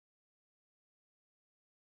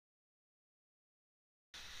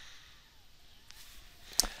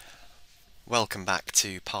Welcome back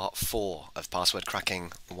to part 4 of Password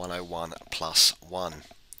Cracking 101 plus 1.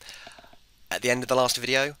 At the end of the last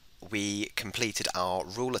video, we completed our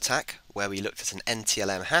rule attack where we looked at an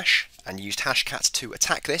NTLM hash and used hashcat to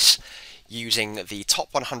attack this using the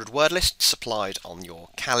top 100 word list supplied on your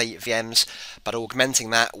Kali VMs, but augmenting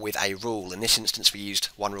that with a rule. In this instance, we used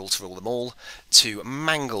one rule to rule them all to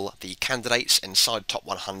mangle the candidates inside top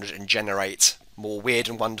 100 and generate more weird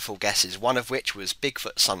and wonderful guesses, one of which was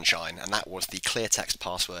Bigfoot Sunshine, and that was the clear text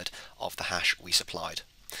password of the hash we supplied.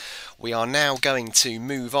 We are now going to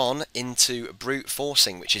move on into brute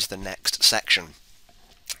forcing, which is the next section.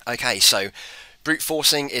 Okay, so brute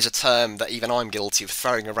forcing is a term that even I'm guilty of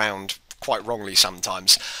throwing around quite wrongly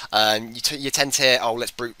sometimes. You tend to hear, oh,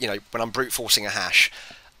 let's brute, when I'm brute forcing a hash.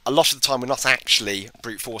 A lot of the time we're not actually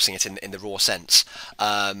brute forcing it in the raw sense,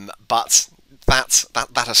 but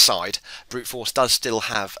that aside, brute force does still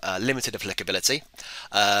have limited applicability,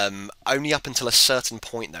 only up until a certain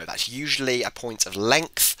point though. That's usually a point of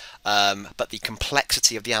length, but the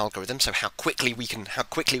complexity of the algorithm, so how quickly we can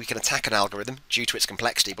attack an algorithm due to its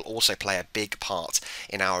complexity, will also play a big part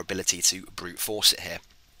in our ability to brute force it here.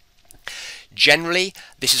 Generally,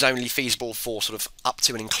 this is only feasible for sort of up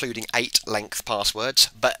to and including 8 length passwords,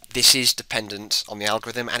 but this is dependent on the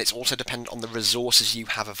algorithm, and it's also dependent on the resources you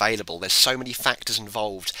have available. There's so many factors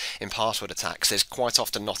involved in password attacks. There's quite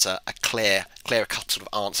often not a clear-cut sort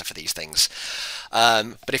of answer for these things.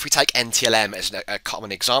 But if we take NTLM as a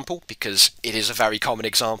common example, because it is a very common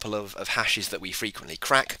example of hashes that we frequently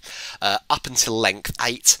crack, up until length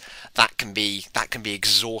 8, that can be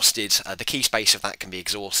exhausted. The key space of that can be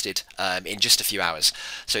exhausted in just a few hours.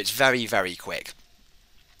 So it's very, very quick.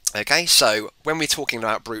 Okay, so when we're talking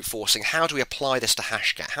about brute forcing, how do we apply this to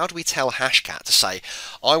hashcat? How do we tell hashcat to say,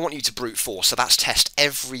 I want you to brute force, so that's test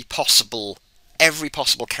every possible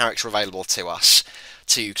character available to us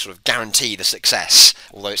to sort of guarantee the success,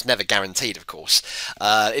 although it's never guaranteed, of course.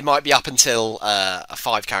 It might be up until a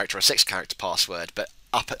 5-character or 6-character password, but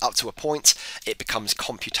up to a point, it becomes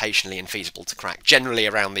computationally infeasible to crack, generally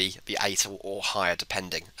around the 8 or higher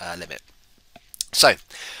depending limit. So,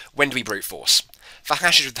 when do we brute force? For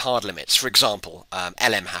hashes with hard limits, for example,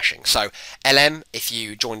 LM hashing. So, LM, if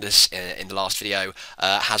you joined us in the last video,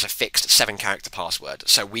 has a fixed 7-character password,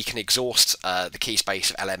 so we can exhaust the key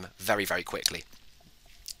space of LM very, very quickly.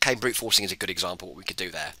 Okay, brute forcing is a good example of what we could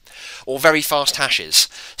do there. Or very fast hashes.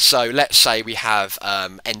 So let's say we have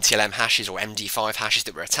NTLM hashes or MD5 hashes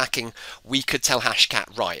that we're attacking. We could tell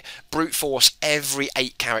hashcat, right, brute force every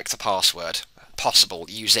 8-character password possible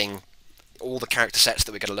using all the character sets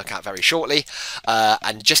that we're going to look at very shortly,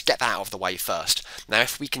 and just get that out of the way first. Now,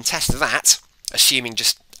 if we can test that, assuming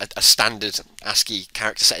just a standard ASCII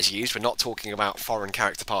character set is used, we're not talking about foreign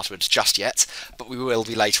character passwords just yet, but we will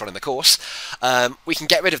be later on in the course, we can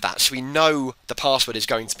get rid of that, so we know the password is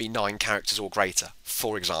going to be 9 characters or greater,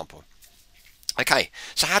 for example. Okay,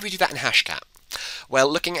 so how do we do that in hashcat?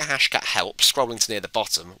 Well, looking at hashcat help, scrolling to near the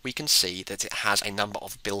bottom, we can see that it has a number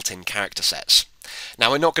of built-in character sets. Now,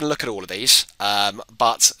 we're not going to look at all of these,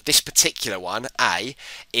 but this particular one, A,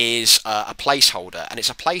 is a placeholder, and it's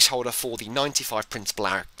a placeholder for the 95 printable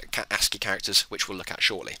ASCII characters, which we'll look at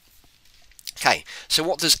shortly. Okay, so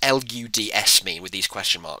what does LUDS mean with these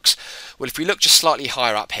question marks? Well, if we look just slightly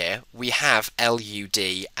higher up here, we have LUD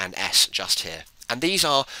and S just here. And these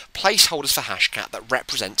are placeholders for hashcat that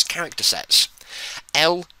represent character sets.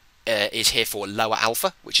 L is here for lower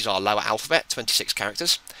alpha, which is our lower alphabet, 26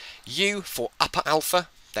 characters. U for upper alpha,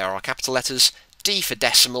 there are our capital letters. D for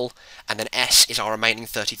decimal, and then S is our remaining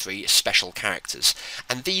 33 special characters.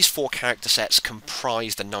 And these 4 character sets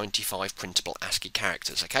comprise the 95 printable ASCII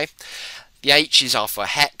characters. Okay, the H's are for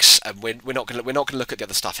hex, and we're not going to look at the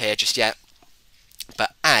other stuff here just yet.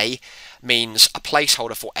 But A means a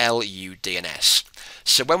placeholder for L, U, D, and S.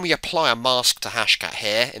 So when we apply a mask to hashcat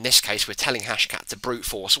here, in this case we're telling hashcat to brute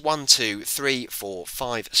force 1, 2, 3, 4,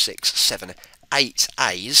 5, 6, 7, 8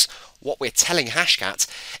 A's, what we're telling hashcat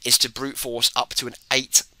is to brute force up to an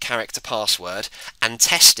 8-character password, and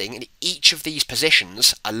testing in each of these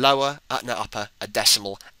positions a lower, an upper, a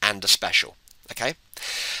decimal, and a special. Okay?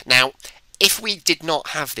 Now, if we did not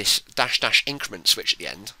have this -- increment switch at the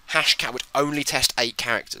end, hashcat would only test 8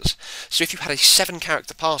 characters. So if you had a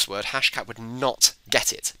 7-character password, hashcat would not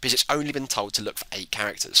get it, because it's only been told to look for 8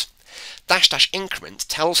 characters. -- increment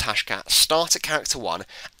tells hashcat start at character 1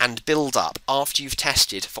 and build up after you've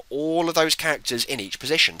tested for all of those characters in each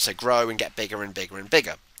position, so grow and get bigger and bigger and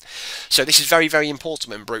bigger. So this is very, very important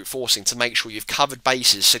when brute forcing, to make sure you've covered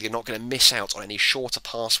bases so you're not going to miss out on any shorter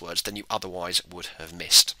passwords than you otherwise would have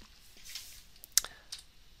missed.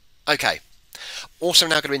 Okay, Also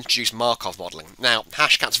now going to introduce Markov modelling. Now,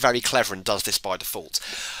 hashcat's very clever and does this by default.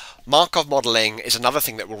 Markov modelling is another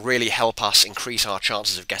thing that will really help us increase our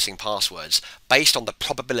chances of guessing passwords based on the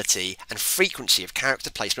probability and frequency of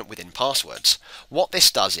character placement within passwords. What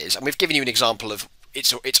this does is, and we've given you an example of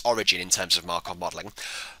its origin in terms of Markov modelling,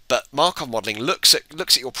 but Markov modelling looks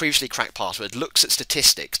at your previously cracked password, looks at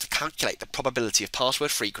statistics to calculate the probability of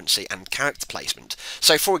password frequency and character placement.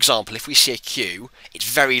 So for example, if we see a Q, it's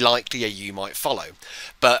very likely a U might follow.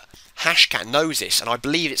 But hashcat knows this, and I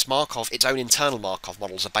believe its own internal Markov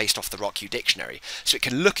models are based off the RockQ dictionary. So it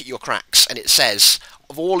can look at your cracks, and it says,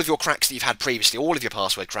 of all of your cracks that you've had previously, all of your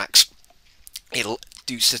password cracks, it'll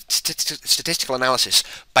do statistical analysis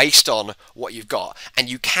based on what you've got, and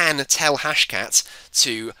you can tell hashcat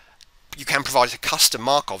you can provide a custom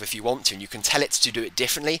Markov if you want to, and you can tell it to do it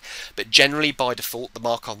differently, but generally by default the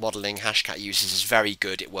Markov modelling hashcat uses is very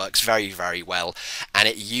good. It works very, very well, and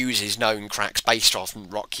it uses known cracks based off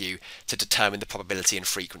RockQ to determine the probability and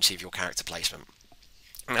frequency of your character placement.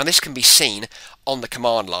 Now this can be seen on the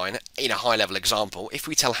command line in a high level example. If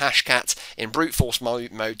we tell hashcat in brute force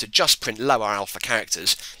mode to just print lower alpha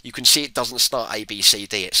characters, you can see it doesn't start A, B, C,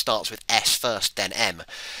 D, it starts with S first, then M,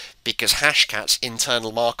 because hashcat's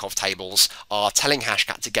internal Markov tables are telling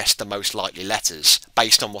hashcat to guess the most likely letters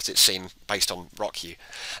based on what it's seen based on RockQ.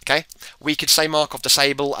 Okay, we could say Markov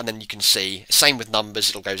disable, and then you can see, same with numbers,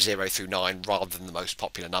 it'll go 0 through 9 rather than the most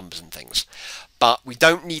popular numbers and things. But we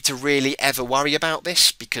don't need to really ever worry about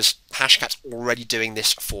this because hashcat's already doing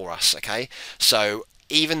this for us, okay? So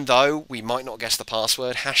even though we might not guess the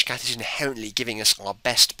password, hashcat is inherently giving us our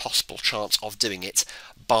best possible chance of doing it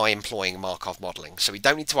by employing Markov modelling. So we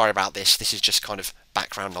don't need to worry about this. This is just kind of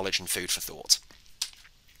background knowledge and food for thought.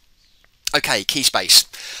 Okay, key space.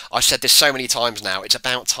 I've said this so many times now, it's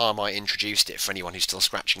about time I introduced it for anyone who's still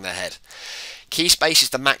scratching their head. Key space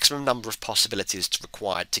is the maximum number of possibilities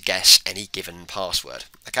required to guess any given password.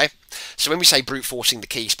 Okay, so when we say brute forcing the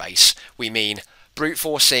key space, we mean brute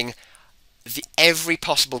forcing every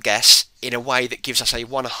possible guess in a way that gives us a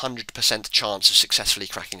 100% chance of successfully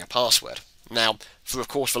cracking a password. Now, of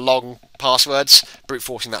course, for long passwords, brute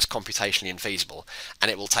forcing that's computationally infeasible, and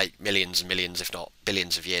it will take millions and millions, if not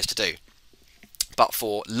billions of years to do. But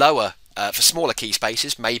for smaller key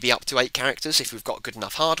spaces, maybe up to 8 characters, if we've got good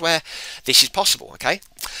enough hardware, this is possible, okay?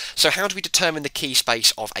 So how do we determine the key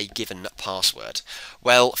space of a given password?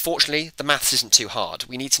 Well, fortunately, the maths isn't too hard.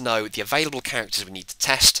 We need to know the available characters we need to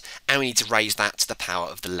test, and we need to raise that to the power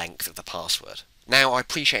of the length of the password. Now, I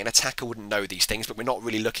appreciate an attacker wouldn't know these things, but we're not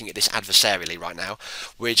really looking at this adversarially right now.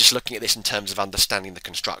 We're just looking at this in terms of understanding the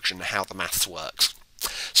construction and how the maths works.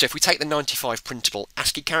 So if we take the 95 printable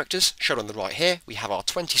ASCII characters, shown on the right here, we have our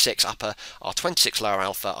 26 upper, our 26 lower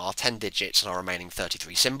alpha, our 10 digits, and our remaining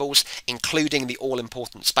 33 symbols, including the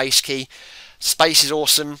all-important space key. Space is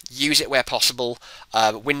awesome, use it where possible.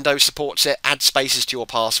 Windows supports it, add spaces to your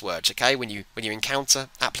passwords, okay? When you encounter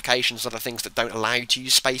applications and other things that don't allow you to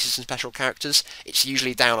use spaces and special characters, it's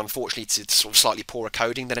usually down, unfortunately, to sort of slightly poorer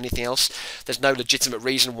coding than anything else. There's no legitimate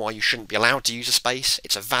reason why you shouldn't be allowed to use a space.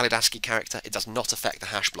 It's a valid ASCII character, it does not affect the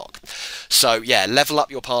hash block. So yeah, level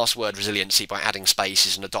up your password resiliency by adding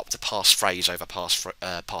spaces and adopt a passphrase over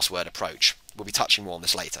password approach. We'll be touching more on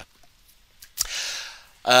this later.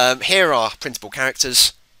 Here are printable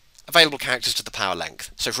characters, available characters to the power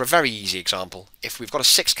length. So for a very easy example, if we've got a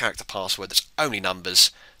 6-character password that's only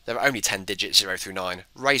numbers, there are only 10 digits, 0 through 9,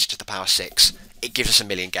 raise it to the power 6, it gives us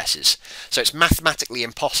 1,000,000 guesses. So it's mathematically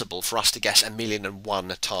impossible for us to guess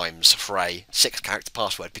 1,000,001 times for a 6-character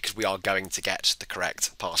password because we are going to get the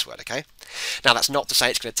correct password, okay? Now that's not to say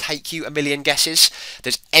it's going to take you 1,000,000 guesses.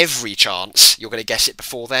 There's every chance you're going to guess it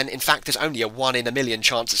before then. In fact, there's only a 1 in 1,000,000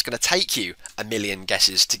 chance it's going to take you 1,000,000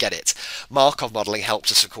 guesses to get it. Markov modelling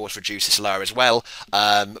helps us, of course, reduce this lower as well,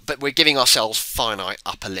 but we're giving ourselves finite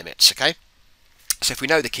upper limits, okay? So if we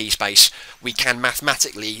know the key space, we can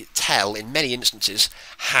mathematically tell in many instances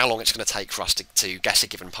how long it's going to take for us to guess a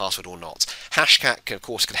given password or not. Hashcat, of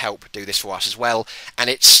course, can help do this for us as well, and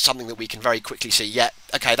it's something that we can very quickly see, yeah,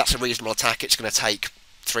 okay, that's a reasonable attack, it's going to take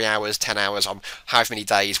 3 hours, 10 hours, however many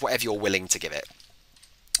days, whatever you're willing to give it.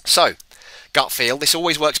 So, gut feel, this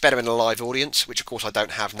always works better in a live audience, which of course I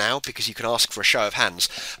don't have now because you can ask for a show of hands,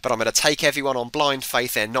 but I'm going to take everyone on blind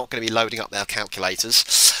faith, they're not going to be loading up their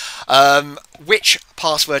calculators. Which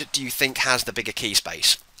password do you think has the bigger key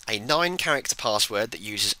space? A 9-character password that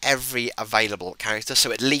uses every available character,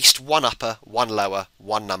 so at least 1 upper, 1 lower,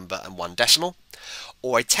 1 number and 1 decimal,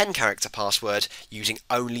 or a 10-character password using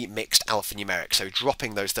only mixed alphanumeric, so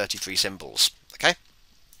dropping those 33 symbols, okay?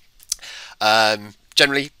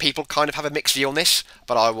 Generally, people kind of have a mixed view on this,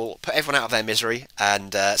 but I will put everyone out of their misery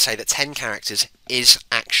and say that 10 characters is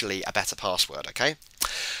actually a better password, okay?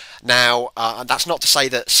 Now, that's not to say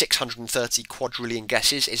that 630 quadrillion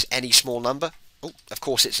guesses is any small number. Oh, of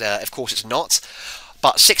course it's not.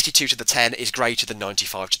 But 62 to the 10 is greater than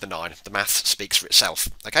 95 to the 9. The maths speaks for itself,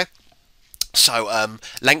 okay? So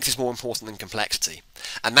length is more important than complexity,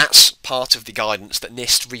 and that's part of the guidance that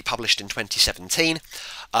NIST republished in 2017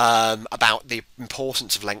 about the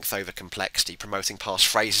importance of length over complexity, promoting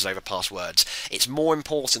passphrases over passwords. It's more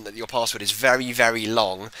important that your password is very, very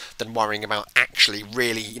long than worrying about actually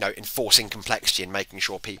really, enforcing complexity and making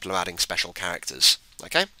sure people are adding special characters.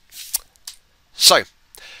 Okay? So,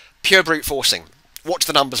 pure brute forcing. What do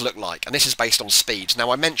the numbers look like? And this is based on speeds.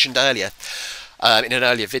 Now, I mentioned earlier, in an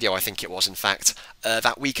earlier video I think it was in fact,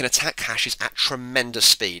 that we can attack hashes at tremendous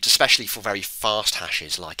speed, especially for very fast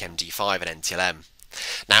hashes like MD5 and NTLM.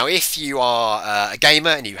 Now if you are a gamer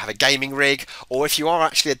and you have a gaming rig, or if you are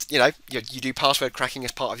actually, you do password cracking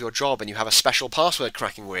as part of your job and you have a special password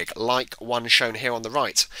cracking rig like one shown here on the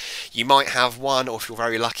right, you might have one, or if you're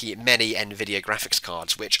very lucky, many NVIDIA graphics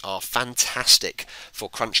cards, which are fantastic for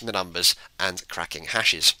crunching the numbers and cracking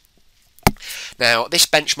hashes. Now, this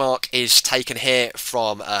benchmark is taken here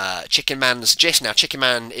from Chicken Man's gist. Now, Chicken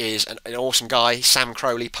Man is an awesome guy, Sam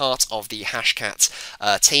Crowley, part of the hashcat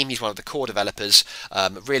team. He's one of the core developers,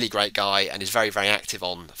 really great guy, and is very, very active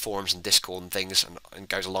on forums and Discord and things, and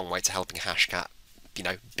goes a long way to helping hashcat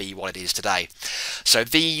be what it is today. So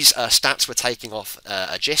these stats were taking off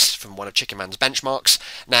a gist from one of Chicken Man's benchmarks.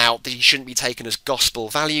 Now, these shouldn't be taken as gospel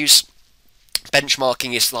values.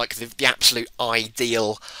 Benchmarking is like the absolute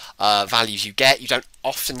ideal values you get. You don't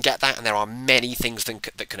often get that, and there are many things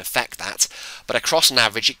that can affect that. But across an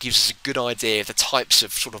average, it gives us a good idea of the types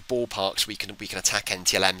of sort of ballparks we can attack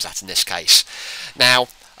NTLMs at in this case. Now,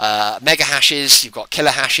 mega hashes, you've got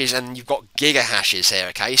killer hashes, and you've got giga hashes here.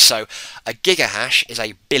 Okay, so a giga hash is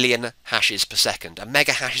a billion hashes per second. A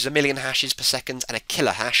mega hash is a million hashes per second, and a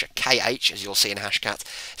killer hash, a KH, as you'll see in hashcat,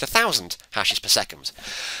 is 1,000 hashes per second.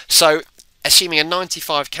 So, assuming a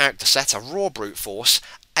 95 character set, a raw brute force,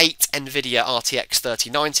 8 NVIDIA RTX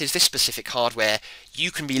 3090s, this specific hardware,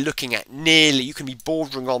 you can be looking at you can be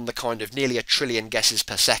bordering on the kind of nearly 1 trillion guesses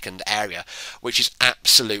per second area, which is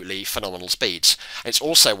absolutely phenomenal speeds. And it's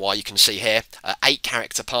also why you can see here, 8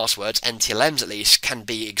 character passwords, NTLMs at least, can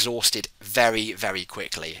be exhausted very, very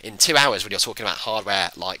quickly. In 2 hours when you're talking about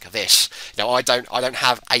hardware like this. I don't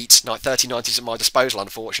have 8 3090s at my disposal,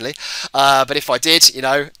 unfortunately, but if I did,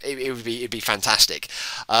 it'd be fantastic.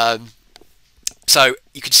 So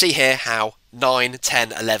you can see here how 9,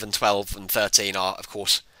 10, 11, 12 and 13 are, of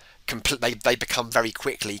course, they become very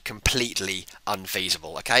quickly completely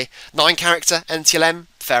unfeasible, okay? 9 character NTLM,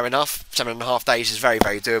 fair enough, 7.5 days is very,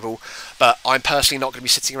 very doable, but I'm personally not going to be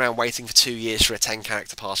sitting around waiting for 2 years for a 10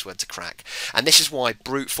 character password to crack. And this is why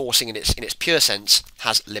brute forcing in its pure sense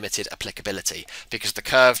has limited applicability, because the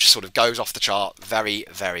curve just sort of goes off the chart very,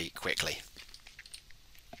 very quickly.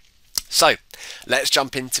 So, let's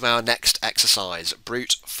jump into our next exercise,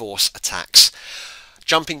 brute force attacks.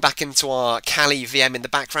 Jumping back into our Kali VM in the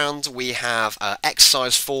background, we have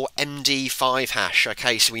exercise 4 MD5 hash.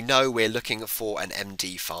 Okay, so we know we're looking for an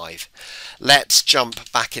MD5. Let's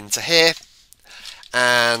jump back into here,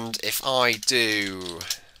 and if I do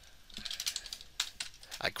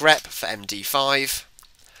a grep for MD5,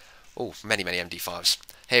 oh, many MD5s.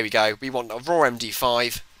 Here we go. We want a raw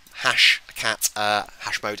MD5. Hashcat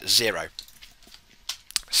hash mode 0.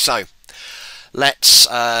 So let's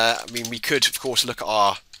we could of course look at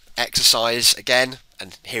our exercise again,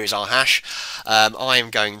 and here is our hash. I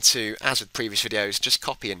am going to, as with previous videos, just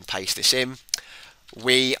copy and paste this in.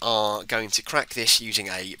 We are going to crack this using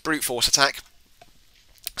a brute force attack.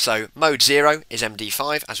 So mode 0 is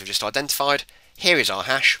MD5, as we've just identified. Here is our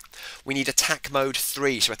hash. We need attack mode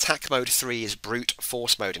 3. So attack mode 3 is brute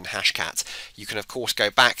force mode in hashcat. You can of course go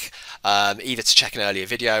back either to check an earlier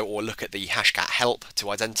video or look at the hashcat help to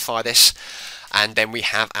identify this. And then we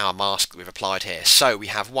have our mask that we've applied here. So we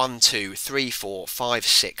have 1, 2, 3, 4, 5,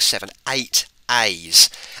 6, 7, 8 A's.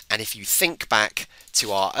 And if you think back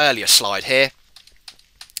to our earlier slide here,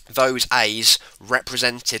 those A's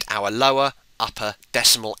represented our lower, upper,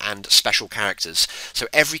 decimal and special characters. So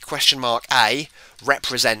every question mark A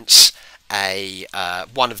represents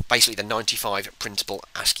one of basically the 95 printable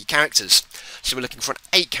ASCII characters. So we're looking for an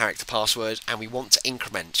 8 character password, and we want to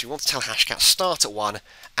increment. So we want to tell hashcat start at 1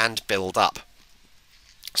 and build up.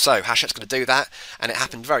 So hashcat's going to do that, and it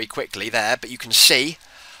happened very quickly there, but you can see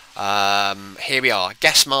Here we are,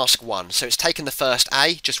 guess mask 1. So it's taken the first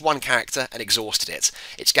A, just one character, and exhausted it.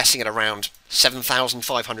 It's guessing at around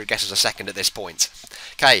 7,500 guesses a second at this point.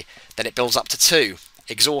 Okay, then it builds up to 2,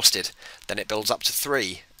 exhausted. Then it builds up to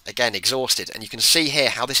 3, again exhausted. And you can see here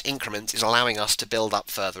how this increment is allowing us to build up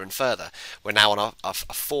further and further. We're now on a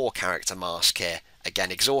 4 character mask here,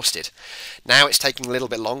 again exhausted. Now it's taking a little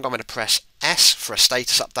bit longer. I'm going to press S for a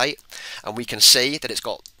status update, and we can see that it's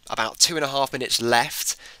got about 2.5 minutes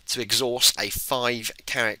left to exhaust a 5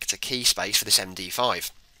 character key space for this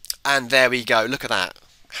MD5. And there we go, look at that.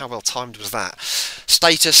 How well timed was that?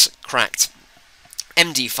 Status cracked.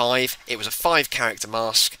 MD5, it was a 5 character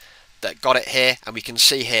mask that got it here, and we can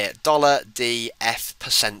see here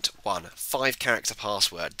 $DF%1, 5 character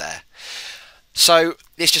password there. So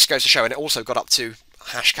this just goes to show, and it also got up to,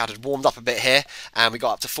 hashcat had warmed up a bit here, and we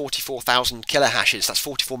got up to 44,000 kilohashes. That's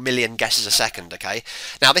 44 million guesses a second. Okay,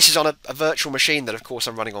 now this is on a virtual machine that of course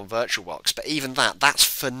I'm running on VirtualBox, but even that's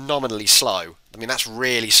phenomenally slow. I mean, that's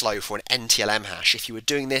really slow for an NTLM hash. If you were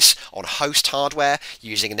doing this on host hardware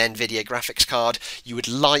using an NVIDIA graphics card, you would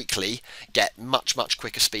likely get much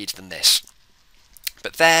quicker speeds than this.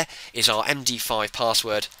 But there is our MD5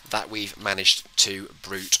 password that we've managed to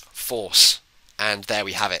brute force. And there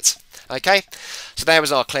we have it. Okay, so there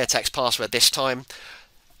was our clear text password this time.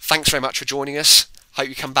 Thanks very much for joining us. Hope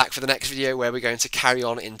you come back for the next video where we're going to carry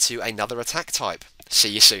on into another attack type. See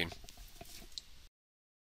you soon.